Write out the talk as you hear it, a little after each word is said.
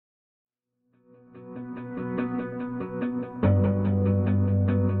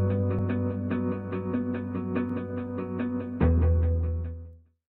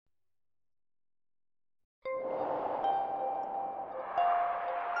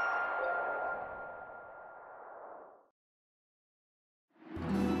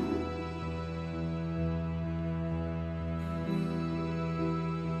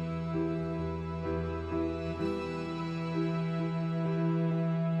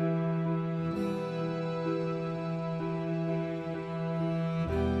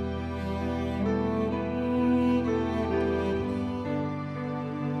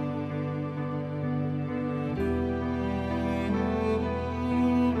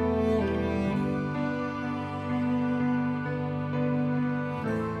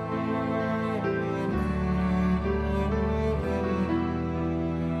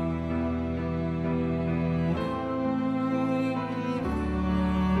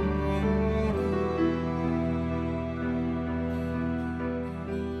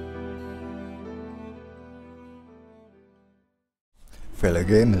Fellow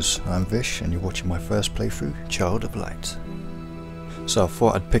gamers, I'm Vish and you're watching my first playthrough, Child of Light. So I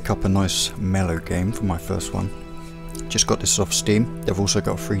thought I'd pick up a nice mellow game for my first one. Just got this off Steam. They've also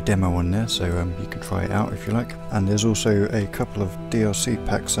got a free demo on there, so you can try it out if you like. And there's also a couple of DLC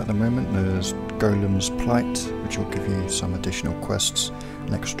packs at the moment. There's Golem's Plight, which will give you some additional quests,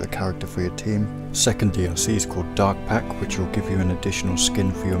 an extra character for your team. Second DLC is called Dark Pack, which will give you an additional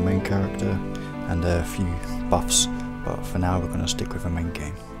skin for your main character and a few buffs. But for now we're going to stick with the main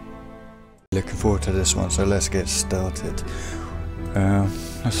game. Looking forward to this one, so let's get started. I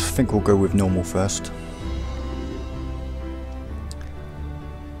think we'll go with normal first.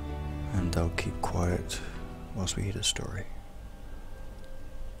 And I'll keep quiet whilst we hear the story.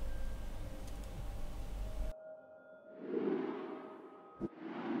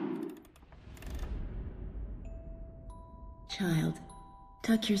 Child,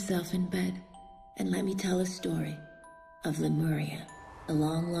 tuck yourself in bed and let me tell a story of Lemuria, a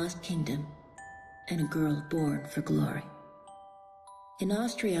long-lost kingdom, and a girl born for glory. In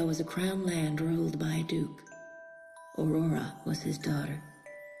Austria was a crown land ruled by a duke. Aurora was his daughter,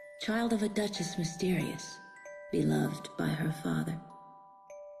 child of a duchess mysterious, beloved by her father.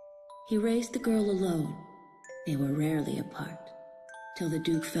 He raised the girl alone. They were rarely apart, till the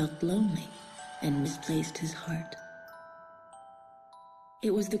duke felt lonely and misplaced his heart.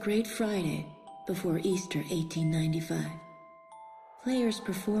 It was the Great Friday before Easter 1895. Players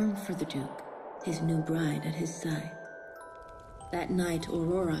performed for the Duke, his new bride at his side. That night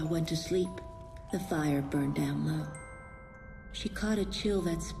Aurora went to sleep. The fire burned down low. She caught a chill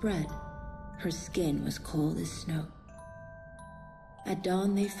that spread. Her skin was cold as snow. At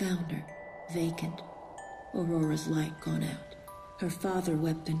dawn they found her, vacant, Aurora's light gone out. Her father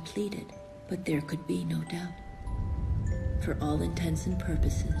wept and pleaded, but there could be no doubt. For all intents and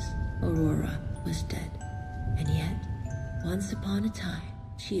purposes, Aurora was dead. And yet, once upon a time,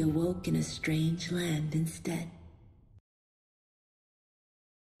 she awoke in a strange land instead.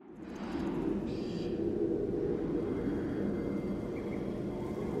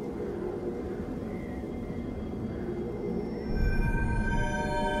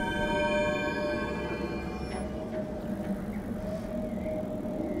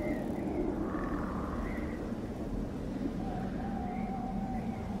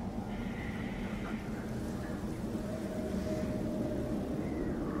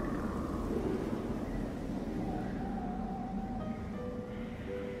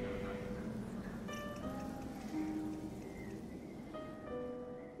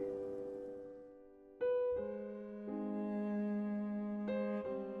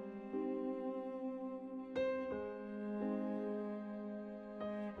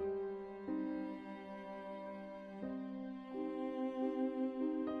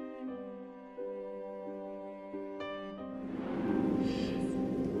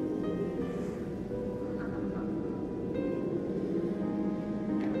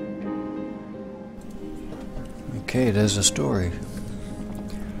 Okay, there's a story.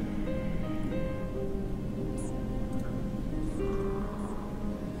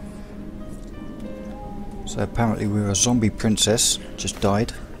 So apparently we're a zombie princess, just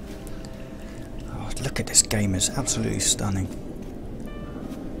died. Oh, look at this game, it's absolutely stunning.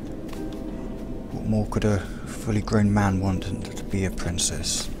 What more could a fully grown man want than to be a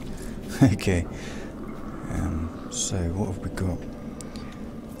princess? Okay, so what have we got?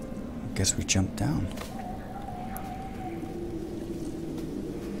 I guess we jump down.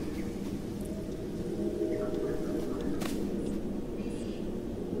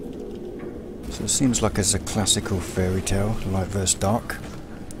 So it seems like it's a classical fairy tale, light versus dark.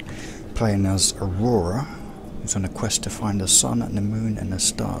 Playing as Aurora, who's on a quest to find the sun and the moon and the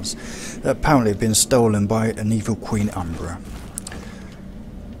stars that apparently have been stolen by an evil Queen Umbra.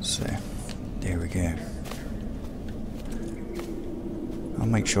 So, there we go. I'll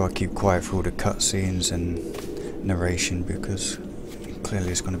make sure I keep quiet for all the cutscenes and narration because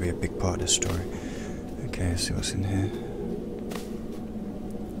clearly it's going to be a big part of the story. Okay, let's see what's in here.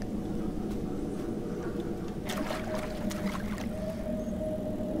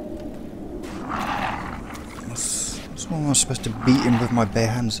 What am I supposed to beat him with my bare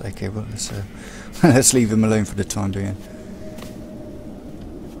hands? Okay, well let's let's leave him alone for the time being.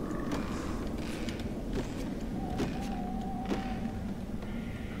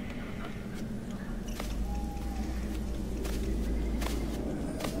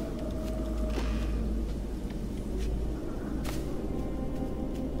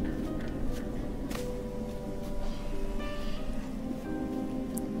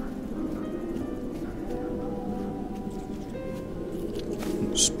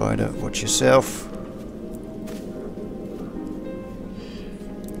 Spider, watch yourself.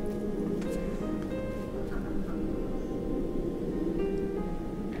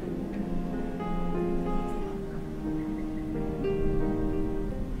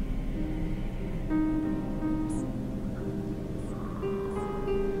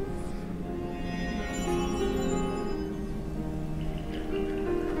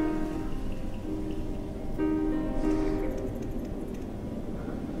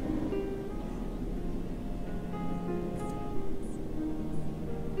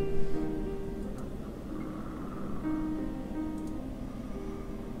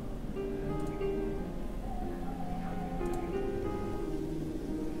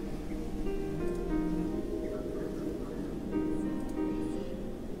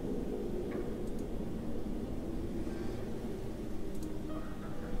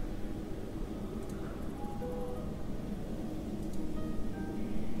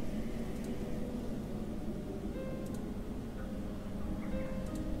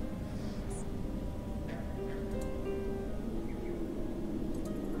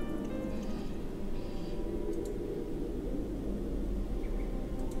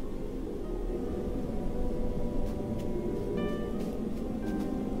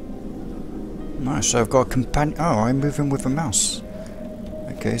 Alright, so I've got a companion. Oh, I'm moving with a mouse.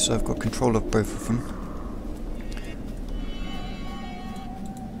 Okay, so I've got control of both of them.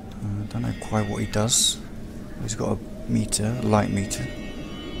 I don't know quite what he does. He's got a meter, a light meter.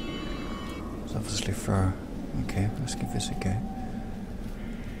 It's obviously for... Okay, let's give this a go.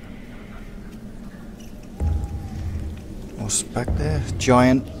 What's back there?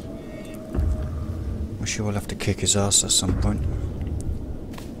 Giant. I'm sure we'll have to kick his ass at some point.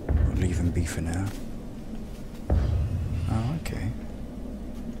 I'll leave him be for now. Oh, okay.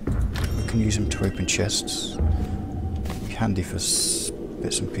 We can use him to open chests. Be handy for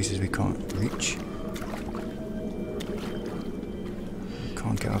bits and pieces we can't reach.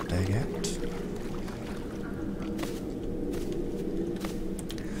 Can't get up there yet.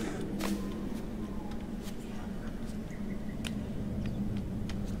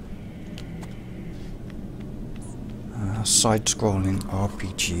 Side-scrolling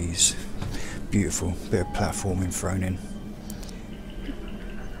RPGs. Beautiful. Bit of platforming thrown in.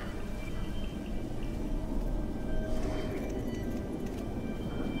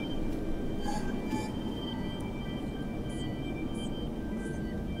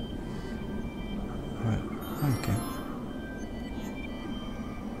 Right. Okay.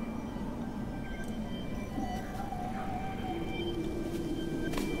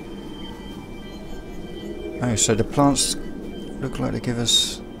 Oh, so the plants look like they give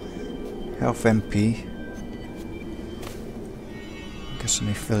us health MP. I'm guessing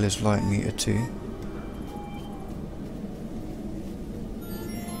they fill his light meter too.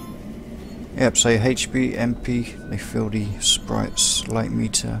 Yep, so HP, MP, they fill the sprite's light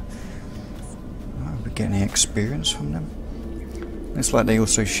meter. Oh, we're getting experience from them. Looks like they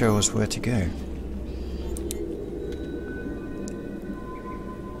also show us where to go.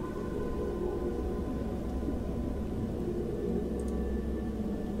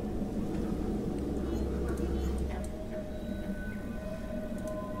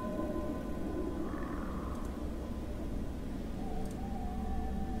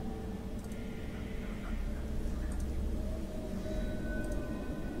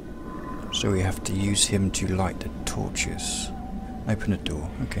 So we have to use him to light the torches. Open the door,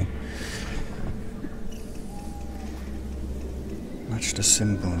 okay. Match the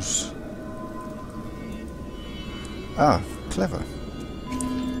symbols. Ah, clever.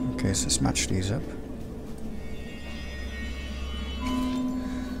 Okay, so let's match these up.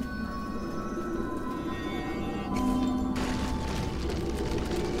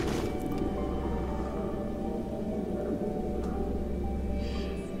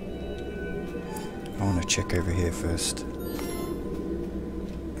 I want to check over here first.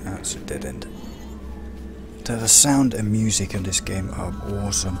 That's a dead end. The sound and music in this game are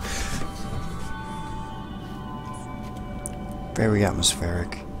awesome. Very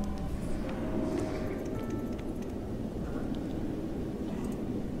atmospheric.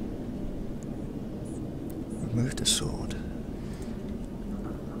 Remove the sword.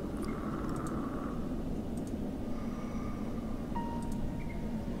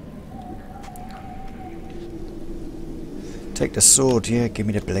 Take the sword, yeah, give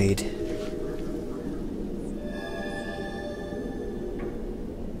me the blade.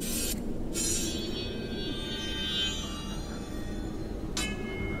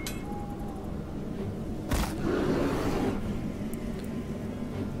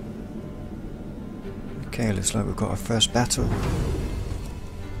 Okay, looks like we've got our first battle.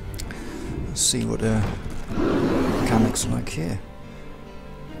 Let's see what the mechanics are like here.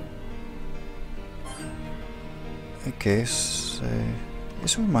 Okay, so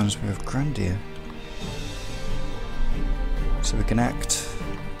this reminds me of Grandia. So we can act,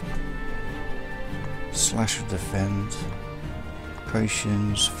 slash or defend,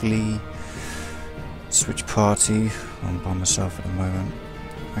 potions, flee, switch party. I'm by myself at the moment.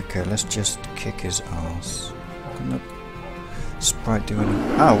 Okay, let's just kick his ass. Can the sprite do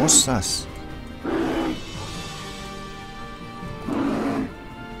anything? Oh, what's this?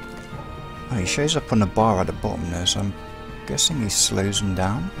 Oh, he shows up on the bar at the bottom there, so I'm guessing he slows him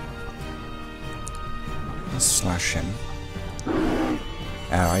down. Let's slash him.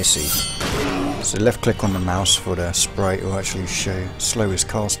 Oh, I see. So left click on the mouse for the sprite will actually slow his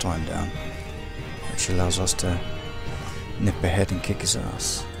cast time down, which allows us to nip ahead and kick his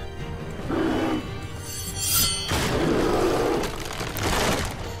ass.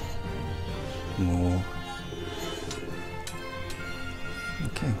 More.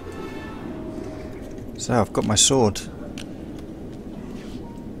 Okay. So I've got my sword.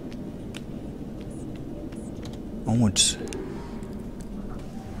 Onwards.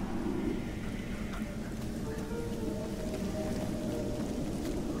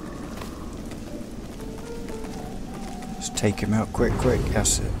 Take him out quick, quick.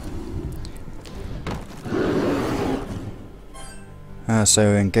 That's it.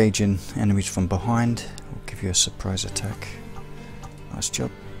 So engaging enemies from behind will give you a surprise attack. Nice job.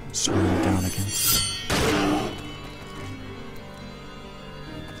 Slow him down again.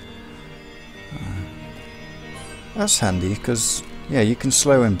 That's handy because, yeah, you can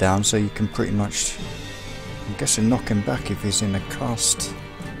slow him down so you can pretty much, I'm guessing, knock him back if he's in a cast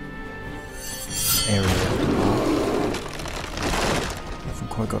area. Haven't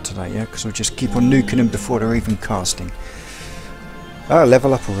quite got to that yet because we'll just keep on nuking them before they're even casting. Ah,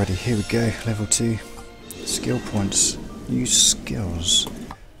 level up already. Here we go. Level 2. Skill points. Use skills.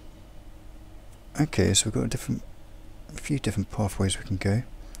 Okay, so we've got a few different pathways we can go.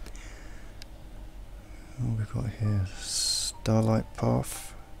 What we've got here, Starlight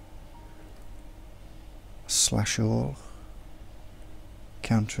Path, Slash All,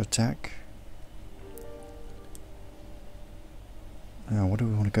 Counter Attack. Now, what do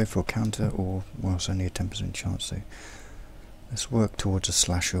we want to go for? Counter or, well, it's only a 10% chance, so let's work towards a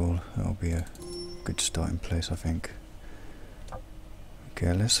Slash All. That'll be a good starting place, I think.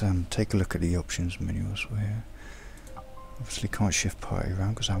 Okay, let's take a look at the options menu as well here. Obviously can't shift party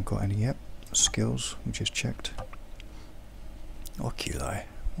around because I haven't got any yet. Skills, we just checked. Oculi,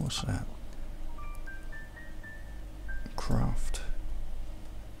 what's that? Craft.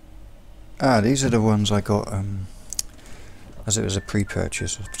 Ah, these are the ones I got as it was a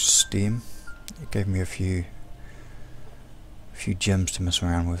pre-purchase of Steam. It gave me a few gems to mess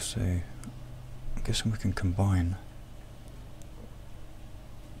around with, so I'm guessing we can combine.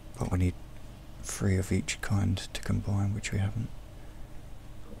 But we need 3 of each kind to combine, which we haven't.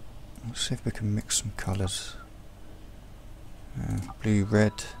 Let's see if we can mix some colours. Blue,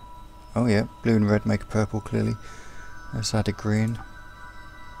 red. Oh yeah, blue and red make a purple clearly. Let's add a green.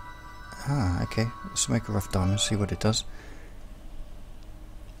 Ah, okay. Let's make a rough diamond, see what it does.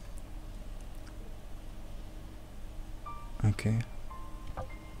 Okay.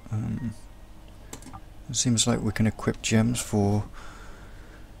 It seems like we can equip gems for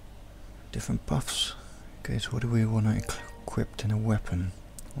different buffs. Okay, so what do we want to equip in a weapon?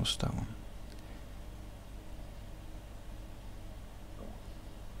 What's that one?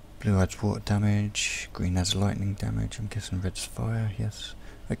 Blue adds water damage, green adds lightning damage, I'm guessing red's fire, yes.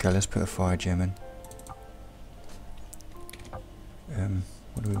 Okay, let's put a fire gem in.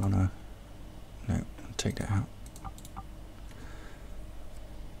 What do we want to... No, take that out.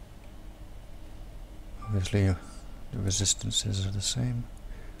 Obviously the resistances are the same.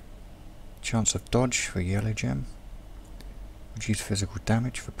 Chance of dodge for yellow gem. Reduce physical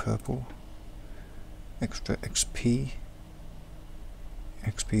damage for purple. Extra XP.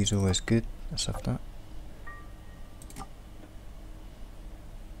 XP is always good. Let's have that.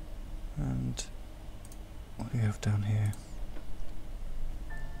 And what do we have down here?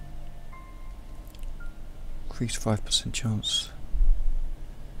 Increase 5% chance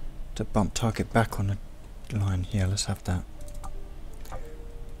to bump target back on the line. Yeah, let's have that.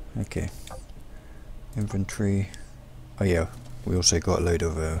 Okay. Inventory. Oh yeah, we also got a load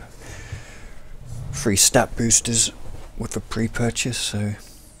of free stat boosters with the pre-purchase, so I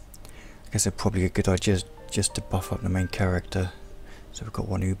guess they're probably a good idea just to buff up the main character. So we've got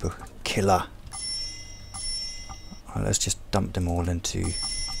one uber killer. Alright, let's just dump them all into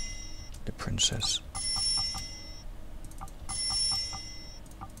the princess.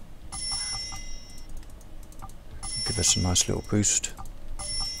 Give us a nice little boost.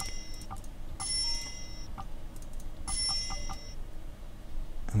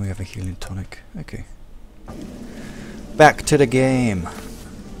 And we have a healing tonic. Okay. Back to the game.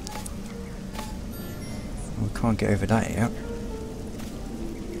 We can't get over that yet.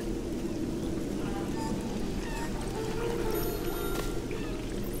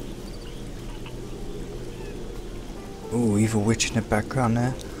 Ooh, evil witch in the background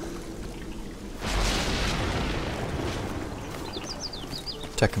there.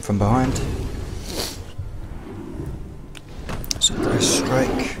 Attacking from behind. Surprise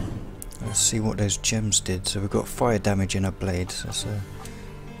strike. Let's see what those gems did. So we've got fire damage in our blades. Let's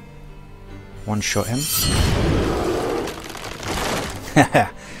one shot him. There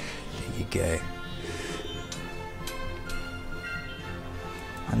you go.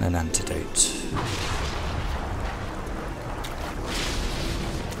 And an antidote.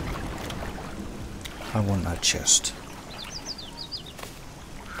 I want that chest.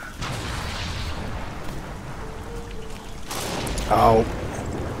 Oh.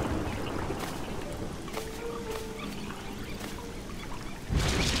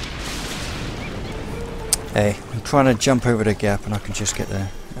 Hey, I'm trying to jump over the gap and I can just get the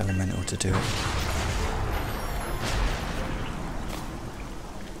elemental to do it.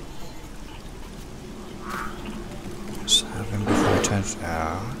 nice.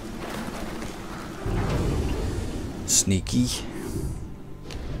 Ah. Sneaky.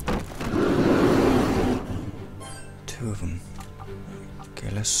 Two of them. Okay,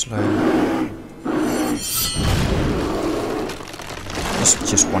 let's slow. Let's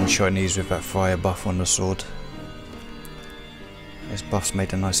just one-shot these with that fire buff on the sword. Those buffs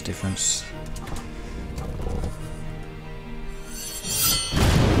made a nice difference.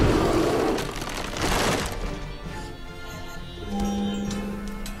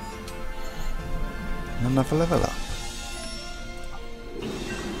 Another level up.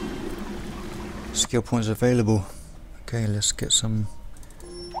 Skill points available. Okay, let's get some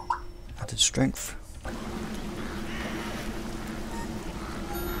added strength.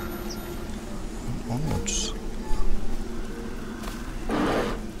 Onwards.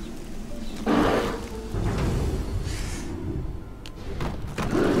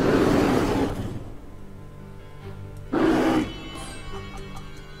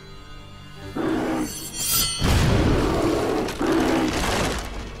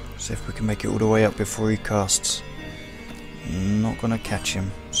 See if we can make it all the way up before he casts. Not gonna catch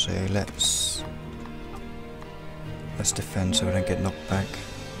him, so let's defend so we don't get knocked back.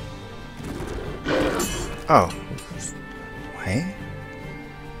 Oh, hey.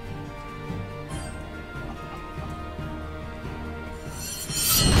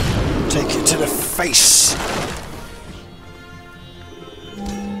 Take it to the face.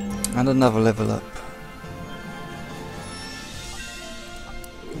 And another level up.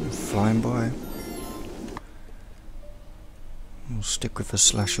 Flying by. We'll stick with the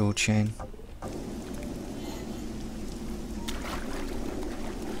slash or chain.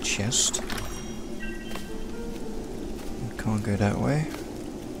 Chest. We can't go that way.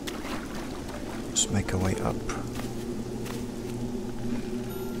 Let's make our way up.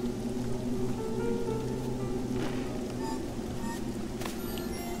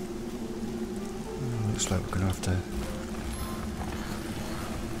 Looks like we're gonna have to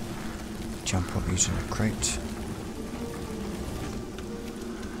jump up using a crate.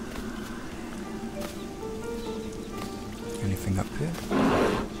 Anything up here?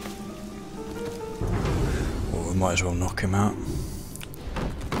 Well, we might as well knock him out.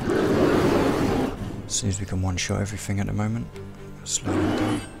 Seems we can one-shot everything at the moment. Slow him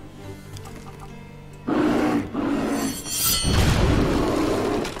down.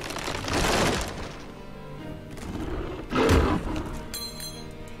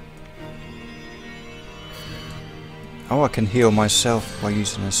 Oh, I can heal myself by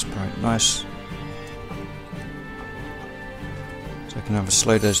using a sprite. Nice. So I can either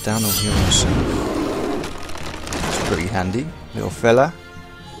slow those down or heal myself. It's pretty handy, little fella.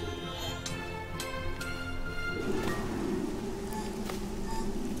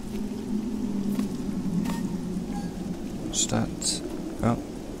 What's that? Oh.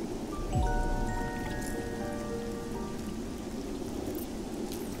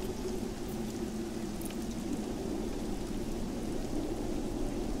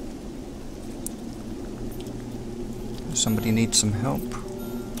 Somebody needs some help.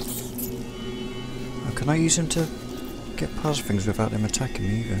 Oh, can I use him to get past things without them attacking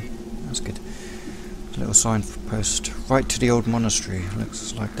me either? That's good. A little sign post. Right to the old monastery.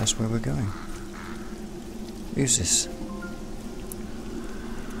 Looks like that's where we're going. Who's this?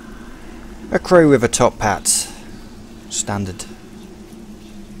 A crow with a top hat. Standard.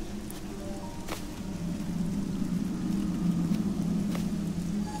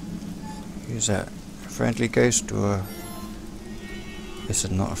 Who's that? A friendly ghost or... This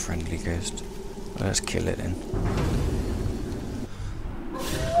is not a friendly ghost. Well, let's kill it then.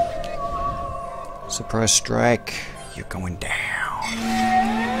 Surprise strike. You're going down.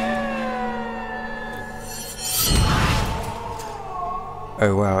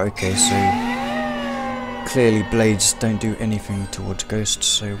 Oh wow, okay, so clearly blades don't do anything towards ghosts,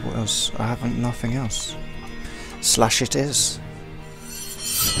 so what else? I haven't, nothing else. Slash it is.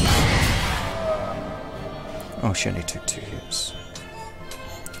 Oh, she only took 2 hits.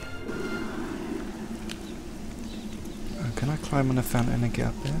 Can I climb on a fountain and get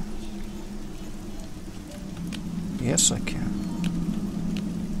up there? Yes, I can.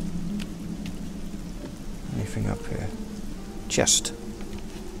 Anything up here? Chest.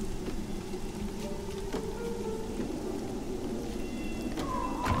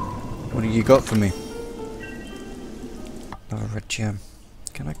 What have you got for me? Another red gem.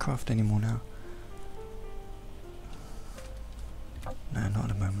 Can I craft any more now? No, not at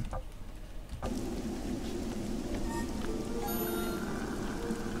the moment.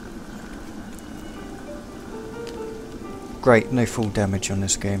 Great, no full damage on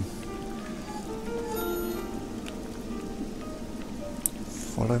this game.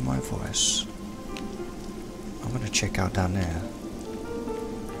 Follow my voice. I'm gonna check out down there.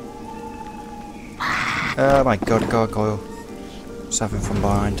 Oh my god, gargoyle. Something from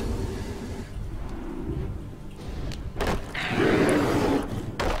behind.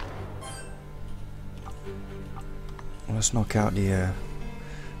 Well, let's knock out the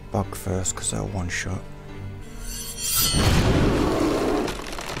bug first, because they're one shot.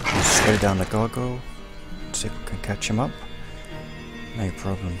 Slow down the gargoyle. See if we can catch him up. No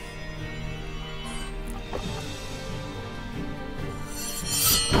problem.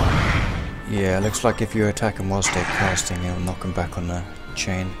 Yeah, looks like if you attack him whilst they're casting, it'll knock him back on the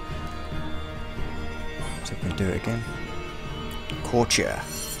chain. So we can do it again. Caught ya.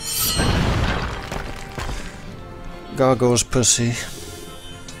 Gargoyle's pussy.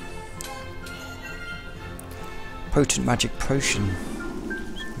 Potent magic potion.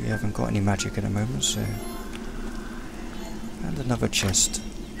 We haven't got any magic at the moment, so... And another chest.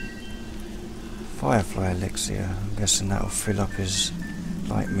 Firefly elixir. I'm guessing that'll fill up his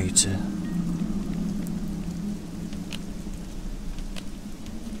light meter.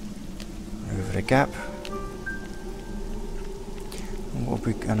 Over the gap. And what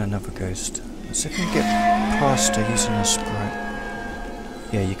we... and another ghost. Let's see if we can get past her using a sprite.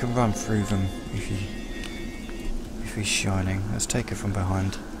 Yeah, you can run through them if he's shining. Let's take it from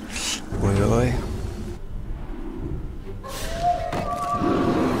behind. Oi oi.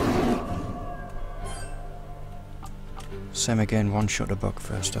 Same again, one shot the bug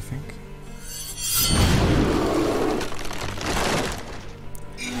first, I think.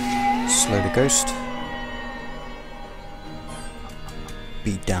 Slow the ghost.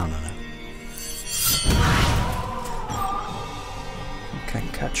 Beat down on her.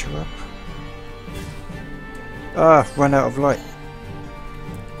 Can't catch her up. Ah, run out of light.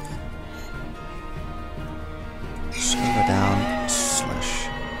 Slow her down. Slash.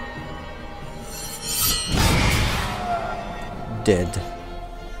 Dead.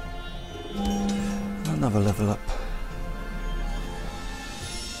 Another level up.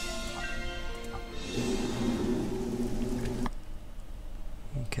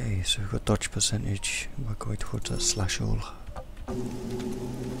 Okay, so we've got dodge percentage. We're going towards that slash all.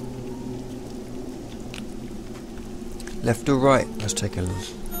 Left or right? Let's take a look.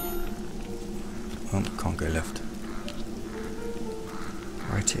 Oh, can't go left.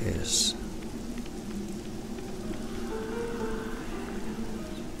 Right it is.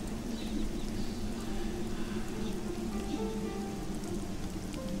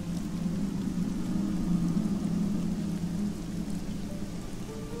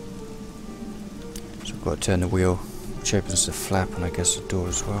 So I've got to turn the wheel, which opens the flap and I guess the door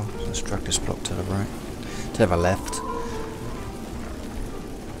as well. Let's drag this block to the right. To the left.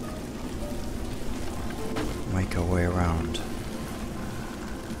 Make our way around.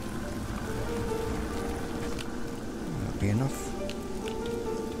 That'll be enough.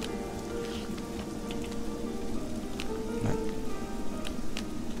 No.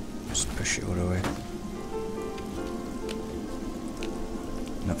 Just push it all the way.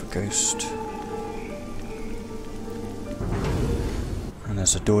 Another ghost. And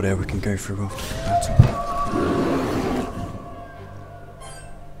there's a door there we can go through after the battle.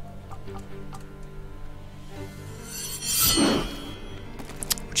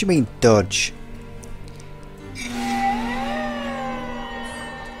 What do you mean, dodge?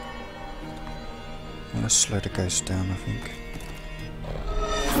 Well, let's slow the ghost down, I think.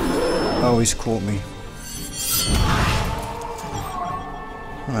 Oh, he's caught me.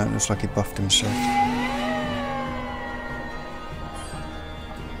 Alright, looks like he buffed himself.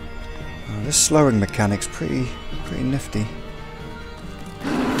 Oh, this slowing mechanic's pretty nifty.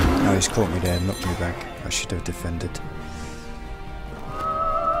 Oh, he's caught me there, knocked me back. I should have defended.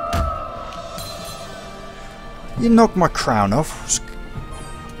 You knocked my crown off.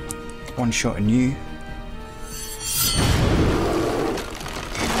 One shot in you.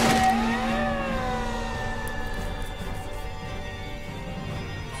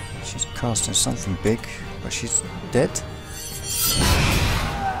 She's casting something big, but she's dead.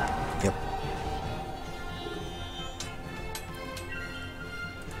 Yep.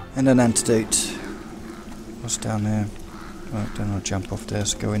 And an antidote. What's down there? Right, then I'll jump off there.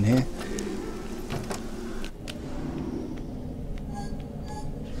 Let's go in here.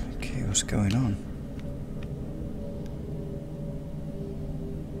 What's going on?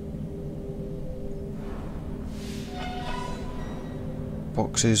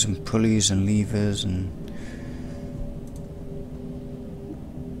 Boxes and pulleys and levers and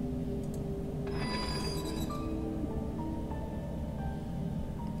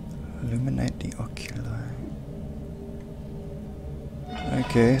illuminate the oculi.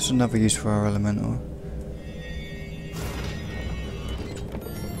 Okay, it's another use for our elemental.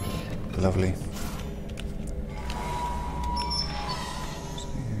 Lovely.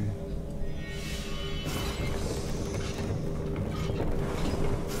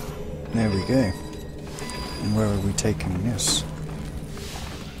 There we go. And where are we taking this?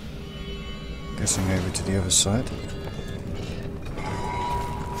 Guessing over to the other side.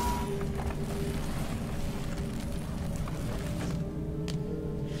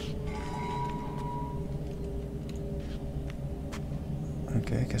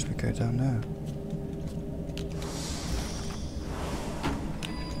 Okay, I guess we go down there.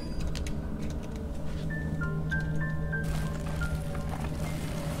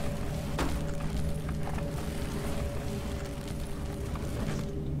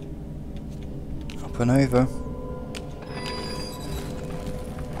 Up and over.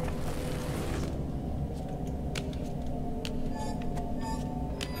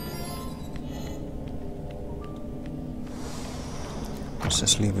 What's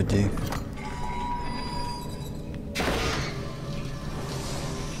this lever do?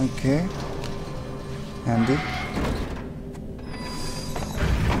 Okay. Handy.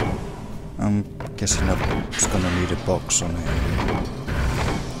 I'm guessing it's gonna need a box on it.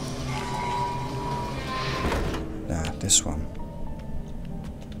 Nah, this one.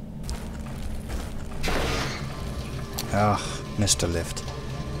 Ah, missed a lift.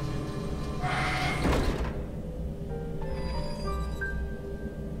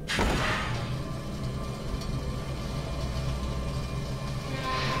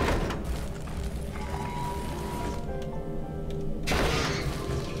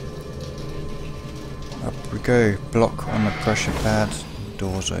 Up we go, block on the pressure pad,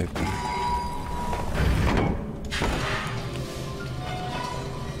 doors open.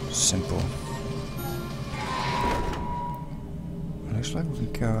 Simple. It looks like we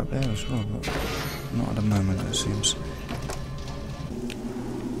can go up there as well, but not at the moment it seems.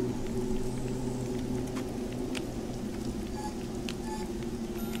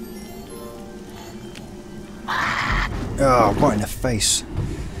 Oh, right in the face.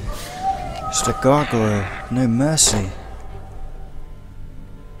 Just a gargoyle, no mercy.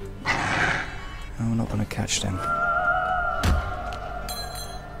 No, we're not going to catch them.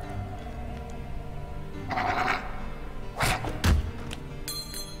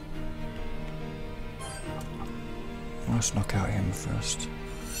 Let's knock out him first.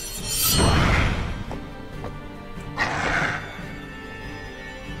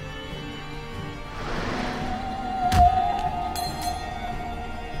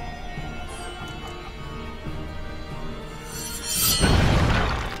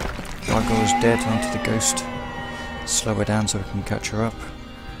 Gargoyle's dead, onto the ghost. Slow her down so we can catch her up.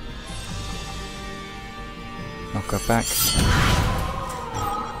 Knock her back.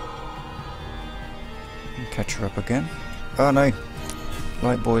 And catch her up again. Oh no!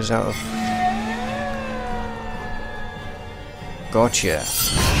 Light boy's out of... Gotcha!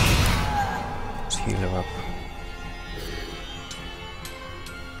 Let's heal her up.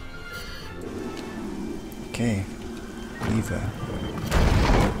 Okay. Lever.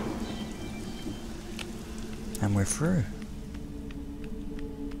 And we're through.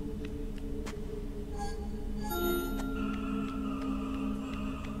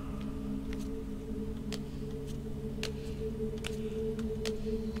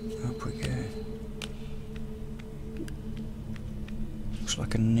 Up we go. Looks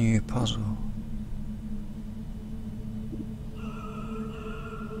like a new puzzle.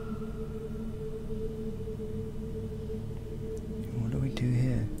 What do we do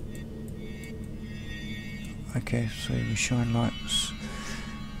here? Okay, so we shine lights.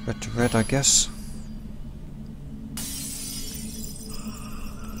 Red to red, I guess.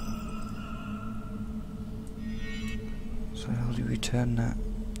 So how do we turn that?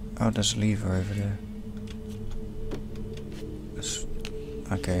 Oh, there's a lever over there.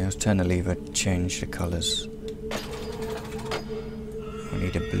 Okay, let's turn the lever, change the colours. We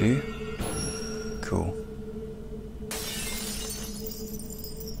need a blue. Cool.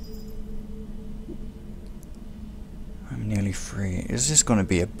 I'm nearly free. Is this going to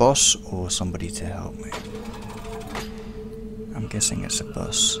be a boss or somebody to help me? I'm guessing it's a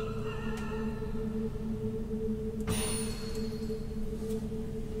boss.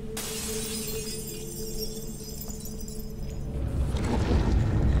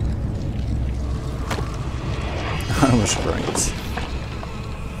 I was right.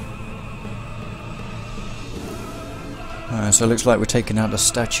 So it looks like we're taking out the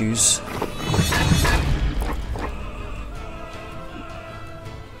statues.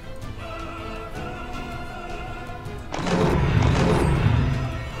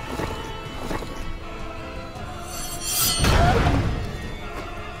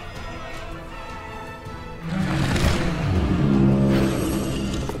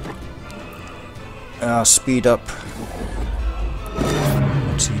 Speed up.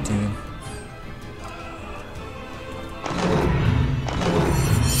 What's he doing?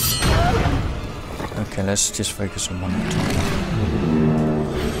 Okay, let's just focus on one at a time.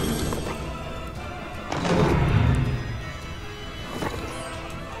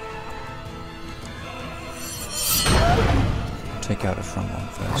 Take out the front one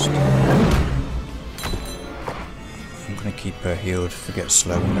first. I'm gonna keep her healed, forget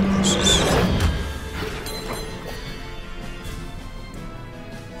slow and let this.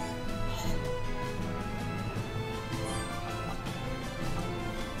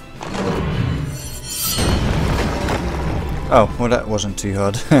 Oh, well that wasn't too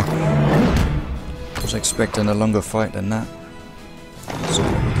hard. I was expecting a longer fight than that. So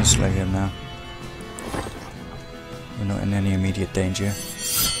we can slay him now. We're not in any immediate danger.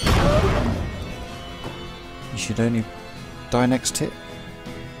 You should only die next hit.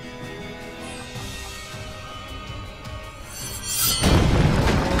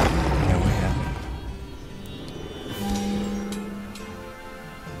 There we have it.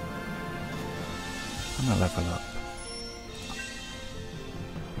 I'm gonna level up.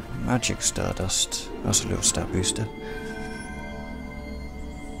 Magic Stardust. That's a little stat booster.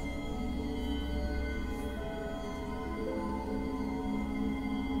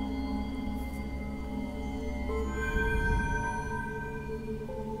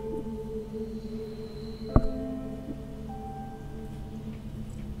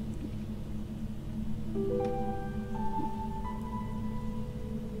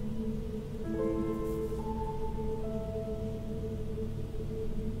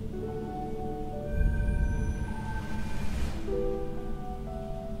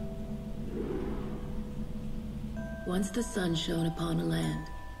 Once the sun shone upon a land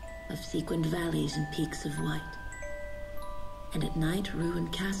of sequined valleys and peaks of white, and at night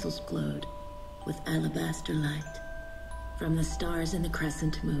ruined castles glowed with alabaster light. From the stars in the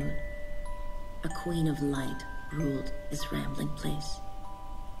crescent moon, a queen of light ruled this rambling place.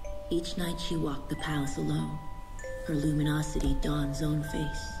 Each night she walked the palace alone, her luminosity dawn's own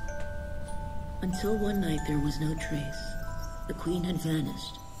face. Until one night there was no trace. The queen had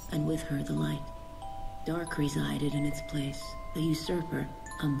vanished, and with her the light. Dark resided in its place. The usurper,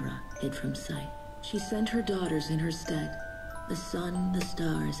 Umbra, hid from sight. She sent her daughters in her stead. The sun, the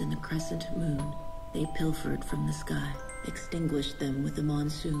stars, and the crescent moon, they pilfered from the sky, extinguished them with the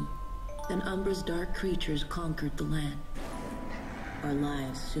monsoon. Then Umbra's dark creatures conquered the land. Our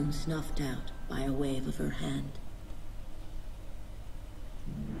lives soon snuffed out by a wave of her hand.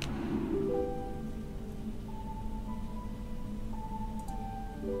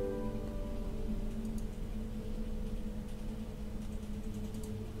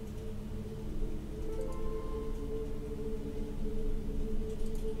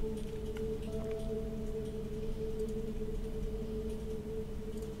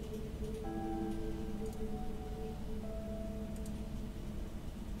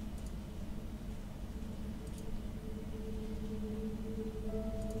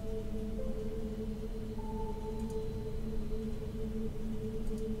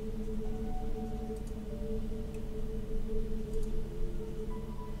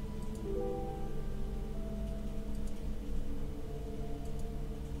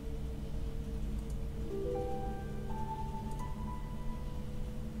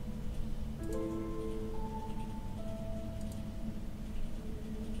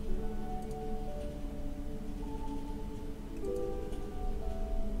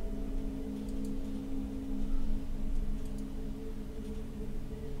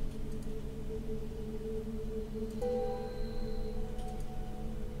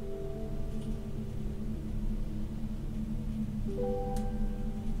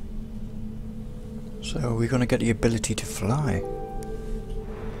 So are we gonna get the ability to fly?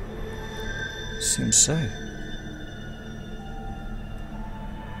 Seems so.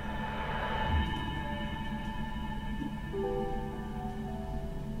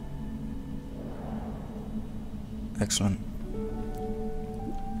 Excellent.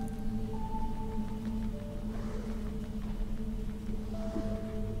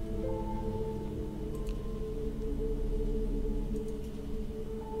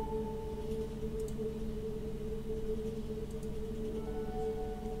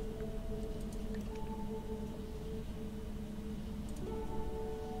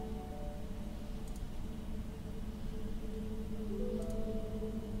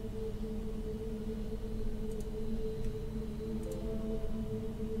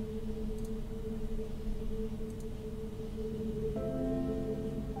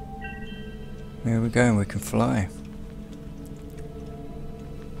 Here we go, we can fly.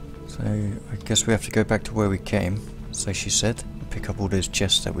 So I guess we have to go back to where we came, so she said, pick up all those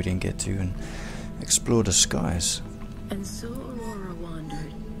chests that we didn't get to and explore the skies. And so Aurora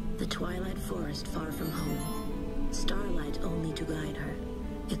wandered, the twilight forest far from home, starlight only to guide her,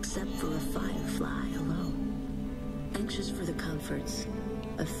 except for a firefly alone. Anxious for the comforts,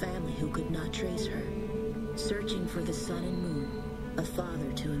 a family who could not trace her, searching for the sun and moon, a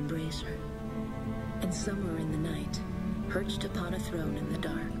father to embrace her. And somewhere in the night, perched upon a throne in the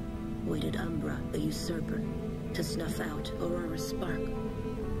dark, waited Umbra, the usurper, to snuff out Aurora's spark.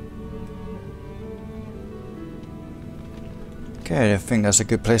 Okay, I think that's a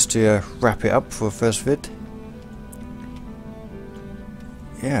good place to wrap it up for the first vid.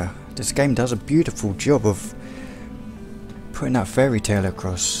 Yeah, this game does a beautiful job of putting that fairy tale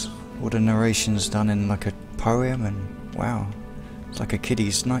across. All the narration's done in like a poem, and wow, it's like a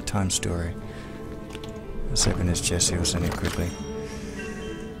kiddie's nighttime story. Let's open this chest, he'll send it quickly.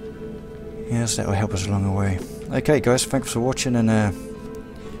 Yes, that'll help us along the way. Okay guys, thanks for watching, and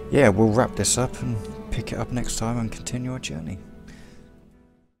yeah, we'll wrap this up and pick it up next time and continue our journey.